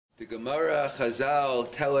The Gemara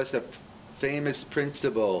Chazal tell us a famous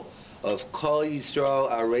principle of Kol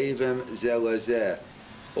Yisrael Arevim Zeh-LeZeh.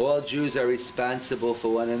 All Jews are responsible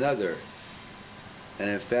for one another.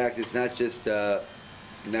 And in fact, it's not just a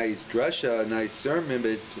nice drasha, a nice sermon,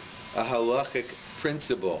 but it's a halachic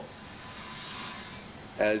principle.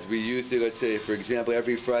 As we used to, let's say, for example,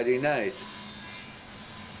 every Friday night,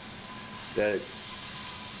 that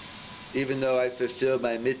even though I fulfilled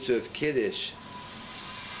my mitzvah of Kiddush,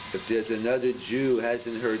 if there's another Jew who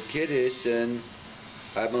hasn't heard Kiddush, then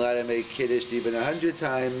I'm allowed to make Kiddush even 100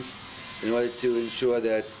 times in order to ensure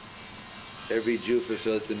that every Jew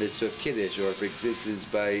fulfills the mitzvah of Kiddush. Or if it exists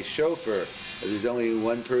by shofar, if there's only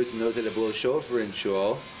one person who knows how to blow shofar in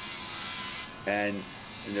shul, and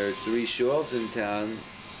there are 3 shuls in town,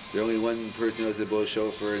 there's only one person who knows how to blow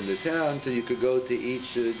shofar in the town, so you could go to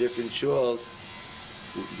each of the different shuls,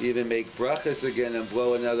 even make brachas again and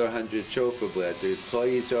blow another 100 shofar blasts. There's Kol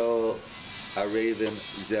Yisrael Arevim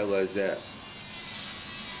Zeh-LeZeh.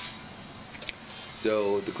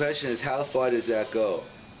 So the question is, how far does that go?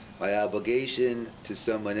 My obligation to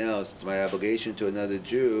someone else, my obligation to another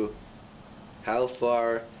Jew, how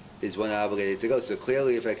far is one obligated to go? So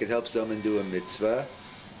clearly, if I could help someone do a mitzvah,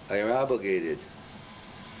 I am obligated.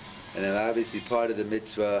 And I'm obviously part of the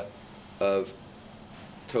mitzvah of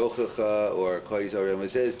Tochacha or Kol Yisrael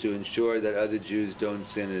Zeh-LeZeh to ensure that other Jews don't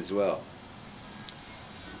sin as well.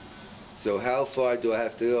 So how far do I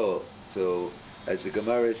have to go? So as the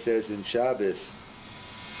Gemara says in Shabbos,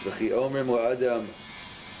 do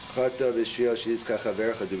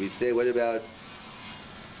we say, what about,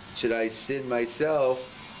 should I sin myself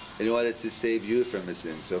in order to save you from a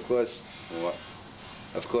sin? So of course,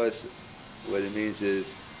 what it means is,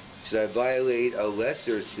 should I violate a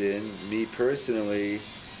lesser sin, me personally,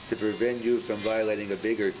 to prevent you from violating a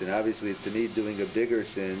bigger sin? Obviously, to me, doing a bigger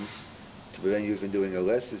sin to prevent you from doing a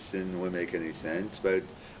lesser sin wouldn't make any sense. But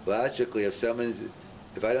logically,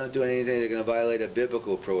 if I don't do anything, they're going to violate a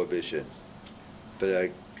biblical prohibition.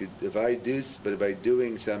 But by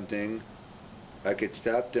doing something, I could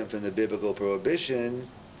stop them from the biblical prohibition.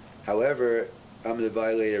 However, I'm going to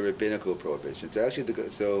violate a rabbinical prohibition. So actually,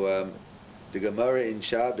 the Gemara in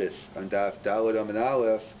Shabbos on Daf Daled Amud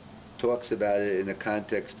Aleph talks about it in the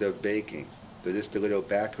context of baking. So just a little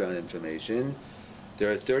background information.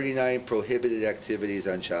 There are 39 prohibited activities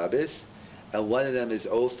on Shabbos, and one of them is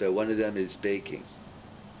ofer, one of them is baking.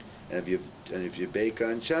 And if you bake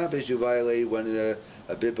on Shabbos, you violate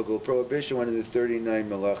a biblical prohibition, one of the 39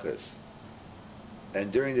 malachas.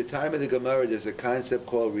 And during the time of the Gemara, there's a concept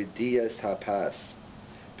called Ridiyas Hapas.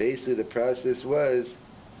 Basically, the process was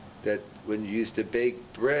that when you used to bake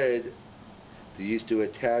bread, they used to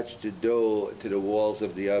attach the dough to the walls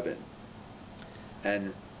of the oven.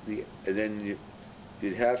 And then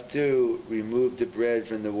you'd have to remove the bread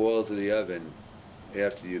from the walls of the oven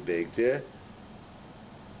after you baked it.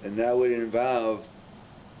 And that would involve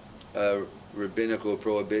a rabbinical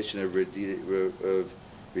prohibition of Ridiyas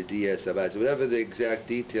Hapas. So whatever the exact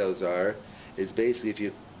details are, it's basically if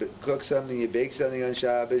you cook something, you bake something on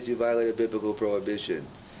Shabbos, you violate a biblical prohibition.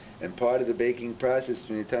 And part of the baking process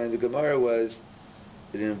during the time of the Gemara was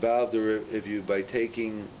it involved doing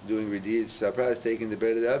Ridiyas Hapas, taking the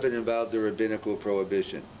bread of the oven, involved a rabbinical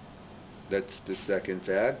prohibition. That's the second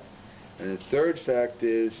fact. And the third fact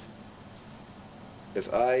is, if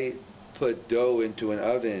I put dough into an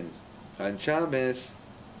oven on Shabbos,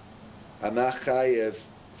 I'm not chayev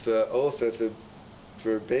for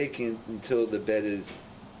baking until the bread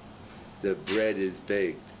is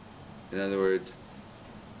baked. In other words,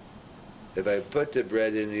 if I put the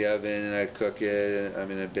bread in the oven and I cook it,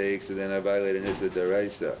 it bakes, and then I violate an Issa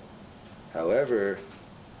D'Oraisa. However,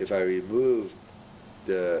 if I remove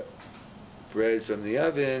the bread from the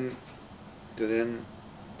oven, so then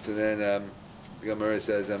the Gemara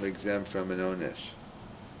says I'm exempt from an onesh.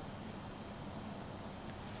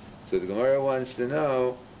 So the Gemara wants to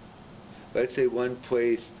know, let's say one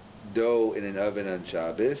placed dough in an oven on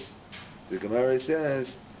Shabbos. The Gemara says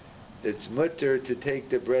it's mutter to take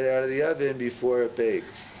the bread out of the oven before it bakes,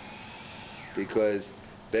 because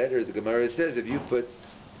better, the Gemara says, if you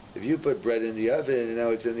put bread in the oven and now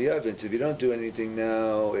it's in the oven, so if you don't do anything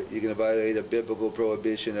now, you're going to violate a biblical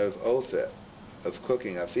prohibition of ofer, of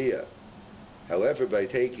cooking, afiyah. However, by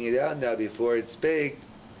taking it out now before it's baked,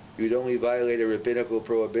 you'd only violate a rabbinical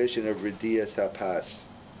prohibition of Ridiyas Hapas.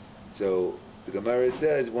 So the Gemara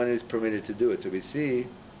says one is permitted to do it. So we see,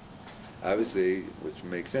 obviously, which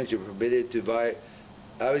makes sense, you're permitted to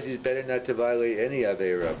obviously it's better not to violate any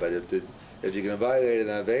Aveira, but if you're going to violate an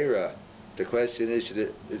Aveira, the question is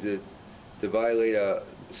it to violate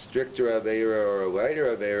stricter Aveira or a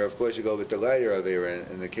lighter Aveira, of course you go with the lighter Aveira.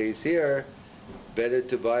 In the case here, better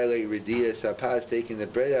to violate Ridias Hapas, taking the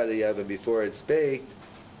bread out of the oven before it's baked,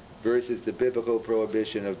 versus the biblical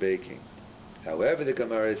prohibition of baking. However, the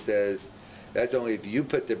Gemara says, that's only if you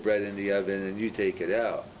put the bread in the oven and you take it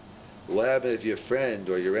out. What happens if your friend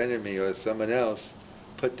or your enemy or someone else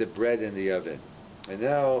put the bread in the oven? And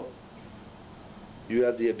now you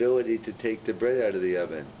have the ability to take the bread out of the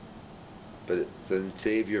oven. But it doesn't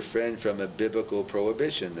save your friend from a biblical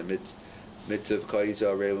prohibition. The mitzvah of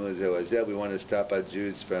Zeh-LeZeh, we want to stop our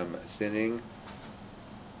Jews from sinning.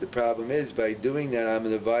 The problem is, by doing that, I'm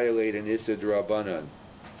going to violate an Issur D'Rabbanan.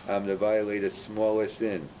 I'm going to violate a smaller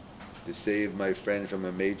sin to save my friend from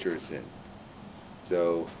a major sin.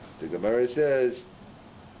 So the Gemara says,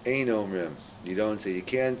 Ein Omrim. You don't say, you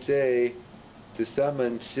can't say to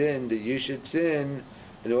someone, sin, that you should sin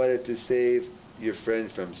in order to save your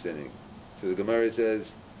friend from sinning. So the Gemara says,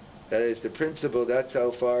 that is the principle, that's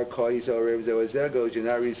how far Kol Yisrael Rabbi Zeh-LeZeh goes. You're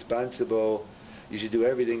not responsible. You should do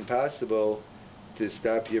everything possible to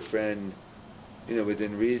stop your friend,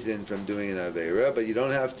 within reason, from doing an Aveira, but you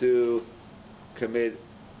don't have to commit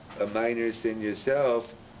a minor sin yourself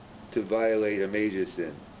to violate a major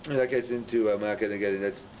sin. And that gets into, I'm not going to get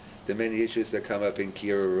into the many issues that come up in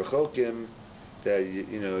Kira Rechokim,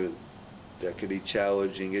 that, that could be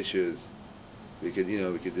challenging issues. We could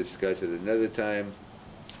discuss it another time.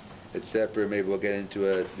 It's separate. Maybe we'll get into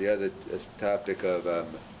the other topic of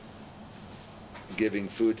giving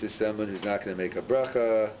food to someone who's not going to make a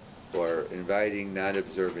bracha, or inviting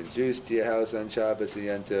non-observant Jews to your house on Shabbos and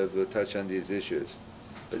Yom Tov. We'll touch on these issues,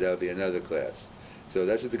 but that'll be another class. So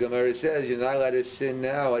that's what the Gemara says. You're not allowed to sin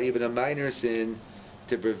now, even a minor sin,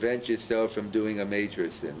 to prevent yourself from doing a major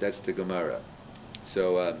sin. That's the Gemara.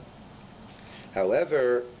 So,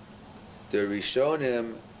 however, the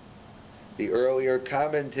Rishonim, the earlier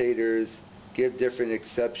commentators, give different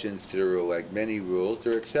exceptions to the rule. Like many rules,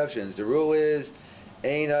 there are exceptions. The rule is,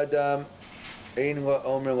 Ein Adam, Ein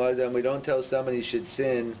Omer Adam. We don't tell someone he should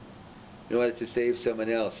sin in order to save someone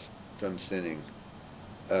else from sinning.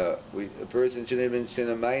 A person shouldn't even sin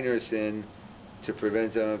a minor sin to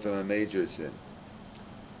prevent someone from a major sin.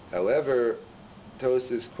 However,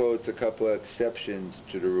 Tosfos quotes a couple of exceptions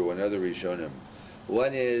to the rule, another Rishonim.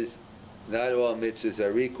 One is, not all mitzvahs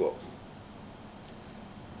are equal.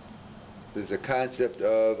 There's a concept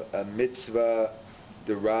of a mitzvah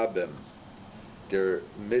d'Rabim. There are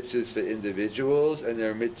mitzvahs for individuals and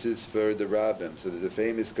there are mitzvahs for the Rabbim. So there's a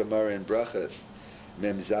famous Gemara in Brachas,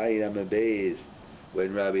 Mem Zayin Amud Beis,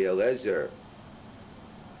 when Rabbi Eliezer,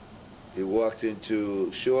 he walked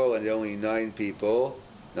into shul and there were only 9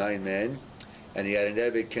 men, and he had an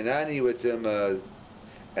Eved Kanani with him,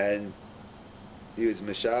 and he was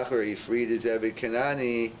Meshacher, he freed his Eved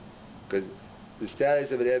Kanani, because the status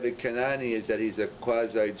of an Eved Kanani is that he's a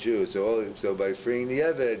quasi-Jew. So by freeing the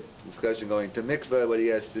Eved, discussion going to mikveh, what he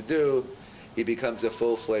has to do, he becomes a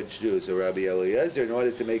full-fledged Jew. So Rabbi Eliezer, in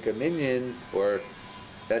order to make a minyan, or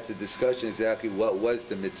that's a discussion exactly what was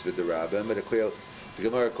the mitzvah d'Rabim, but the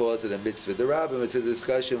Gemara calls it a mitzvah d'Rabim. It's a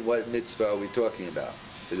discussion what mitzvah are we talking about.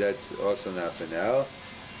 So that's also not for now.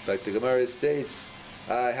 But the Gemara states,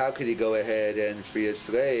 how could he go ahead and free a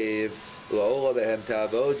slave? There's an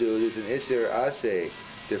Isser Aseh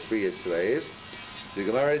to free a slave. The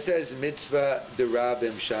Gemara says mitzvah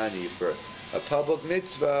d'Rabim shani, for a public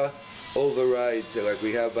mitzvah overrides, like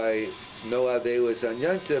we have by no avelos on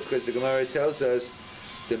Yom Tov, because the Gemara tells us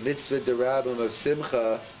the mitzvah d'Rabim of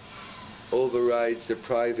Simcha overrides the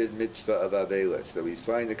private mitzvah of avelos. So we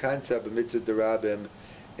find the concept of mitzvah d'Rabim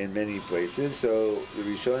in many places. So the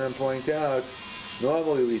Rishonim point out,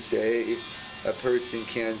 normally we say a person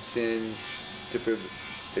can't sin to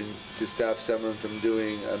stop someone from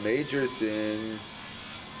doing a major sin,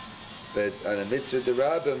 but on a mitzvah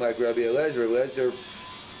d'Rabim, like Rabbi Eliezer,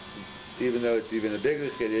 even though it's even a bigger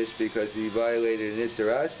chiddush because he violated an Isser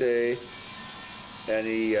Aseh, and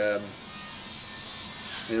he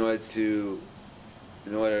in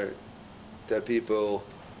order that people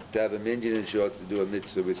to have a minyan and short to do a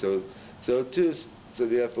mitzvah. So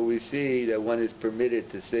therefore we see that one is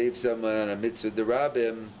permitted to save someone on a mitzvah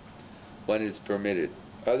d'Rabim, one is permitted.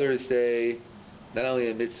 Others say not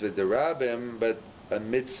only a mitzvah d'Rabim, but a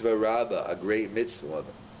mitzvah rabbah, a great mitzvah.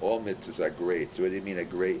 All mitzvahs are great. So what do you mean a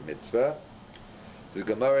great mitzvah? So the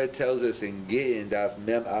Gemara tells us in Gittin, Daf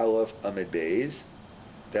Mem Aleph Amud Beis,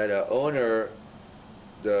 that a owner,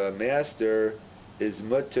 the master, is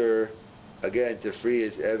mutter, again, to free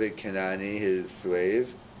his Eved Kanani, his slave,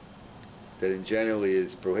 that in generally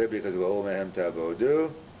is prohibited because of Ol Mehem Tavodu.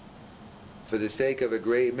 For the sake of a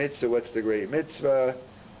great mitzvah, what's the great mitzvah?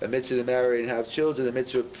 a mitzvah to marry and have children, a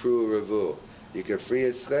mitzvah pru revu. You can free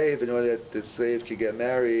a slave in order that the slave can get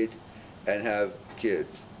married and have kids.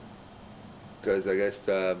 Because I guess,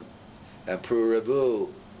 and pru revu,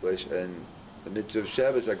 and the mitzvah of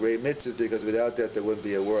Shabbos are great mitzvahs, because without that there wouldn't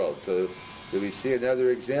be a world. So we see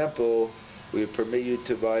another example. We permit you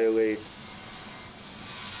to violate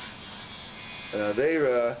an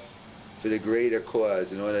Aveira for the greater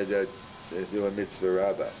cause in order that there's no mitzvah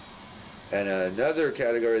rabbah. And another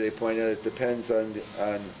category they point out, it depends on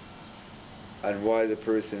why the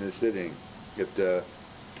person is sitting. If the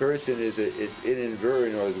person is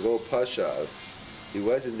inadvertent or is low pasha, he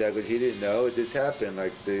wasn't that good, he didn't know, it just happened,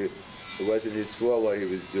 like it wasn't his fault while he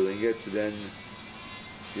was doing it, so then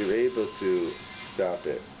you're able to stop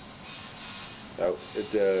it. Now,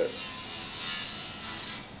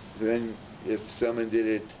 then if someone did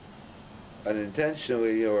it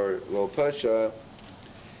unintentionally or low pasha,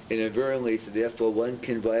 inadvertently, so therefore one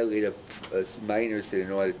can violate a minor sin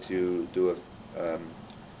in order to do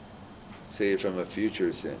save from a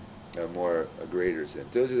future sin, a greater sin.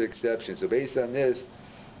 Those are the exceptions. So based on this,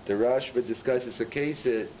 the Rashba discusses the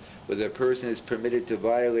cases where the person is permitted to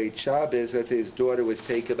violate Shabbos. Let's say his daughter was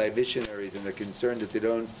taken by missionaries and they're concerned that they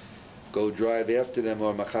don't go drive after them,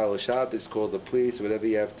 or Machal Shabbos, call the police, whatever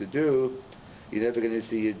you have to do. You're never going to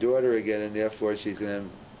see your daughter again, and therefore she's going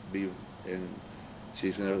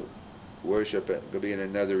to worship, going to be in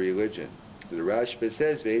another religion. So the Rashba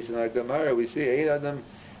says, based on our Gemara, we see Adam,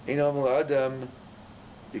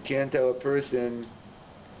 you can't tell a person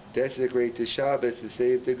desecrate the Shabbos to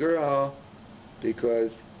save the girl,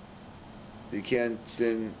 because you can't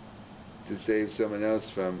sin to save someone else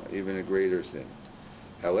from even a greater sin.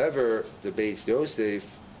 However, the Beis Yosef,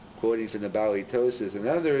 quoting from the Bali Tosas and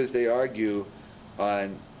others, they argue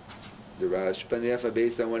on the Rashba and Yafa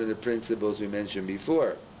based on one of the principles we mentioned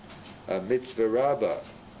before, mitzvah rabbah.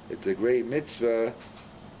 It's a great mitzvah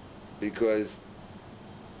because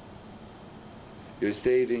you're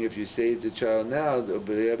saving. If you save the child now, they'll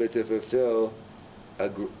be able to fulfill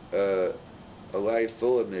a life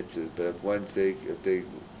full of mitzvahs. But if they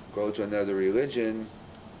go to another religion,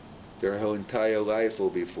 their whole entire life will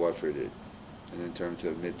be forfeited, and in terms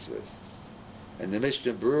of mitzvahs. And the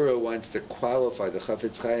Mishnah Berurah wants to qualify, the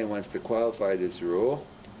Chafetz Chaim wants to qualify this rule.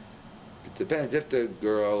 It depends. If the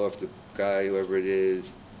girl, if the guy, whoever it is,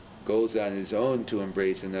 goes on his own to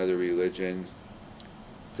embrace another religion,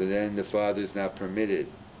 so then the father is not permitted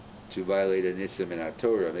to violate a Nissa min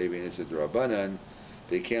Torah, maybe a Nissa D'Rabbanan.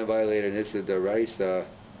 They can't violate a Nissa D'Oraisa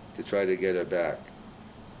to try to get her back,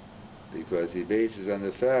 because he bases on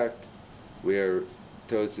the fact where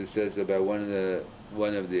Tosas says about one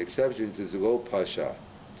of the exceptions is Lo Pasha.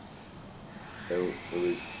 It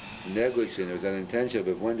was negligent, it was unintentional,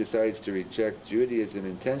 but if one decides to reject Judaism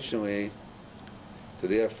intentionally, so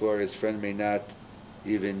therefore his friend may not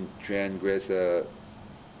even transgress a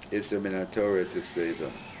Isser min Torah to save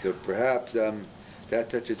him. So perhaps that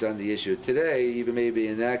touches on the issue today. Even maybe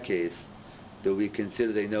in that case, do we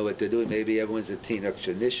consider they know what they're doing? Maybe everyone's a Tinok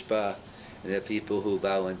Shanishpa, and there are people who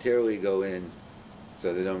voluntarily go in,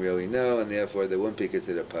 so they don't really know, and therefore they wouldn't be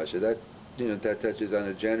considered Pasha. That touches on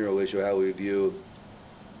a general issue, how we view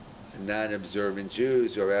non-observant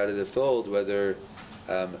Jews who are out of the fold, whether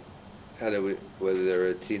they're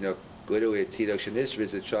a Tinok, literally a Tinok Shanishpa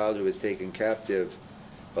is a child who was taken captive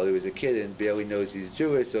while he was a kid and barely knows he's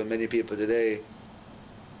Jewish. So many people today,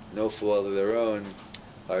 no fault of their own,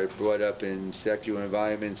 are brought up in secular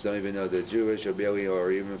environments, don't even know they're Jewish,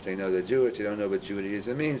 or even if they know they're Jewish, they don't know what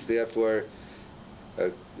Judaism means. Therefore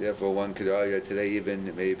one could argue that today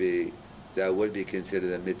even maybe that would be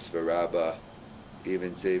considered a mitzvah rabbah,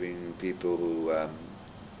 even saving people who are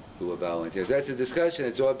volunteers. That's a discussion.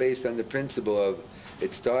 It's all based on the principle of,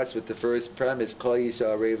 it starts with the first premise, Kol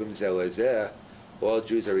Yisrael Revim Zeh-LeZeh, all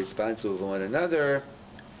Jews are responsible for one another,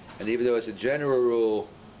 and even though it's a general rule,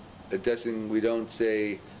 we don't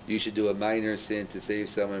say you should do a minor sin to save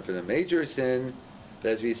someone from a major sin,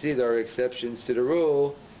 but as we see, there are exceptions to the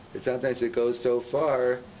rule, but sometimes it goes so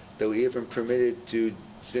far that we're even permitted to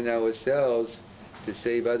sin ourselves to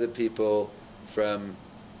save other people from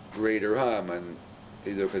greater harm, and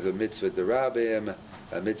either because of mitzvah derabim,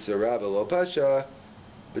 a mitzvah rabbah lo pasha.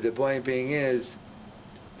 But the point being is,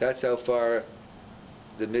 that's how far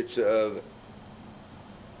the mitzvah of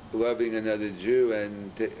loving another Jew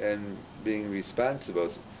and being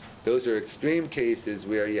responsible. Those are extreme cases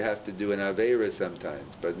where you have to do an aveira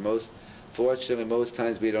sometimes, but fortunately most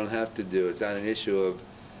times we don't have to do. It's not an issue of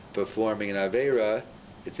performing an aveira.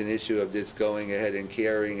 It's an issue of just going ahead and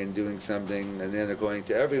caring and doing something, and then according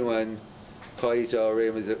to everyone, Kol Yisrael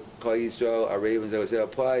Arevim Zeh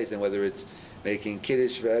applies, and whether it's making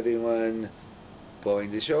kiddush for everyone,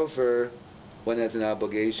 blowing the shofar, one has an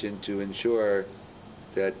obligation to ensure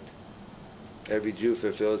that every Jew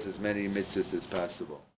fulfills as many mitzvahs as possible.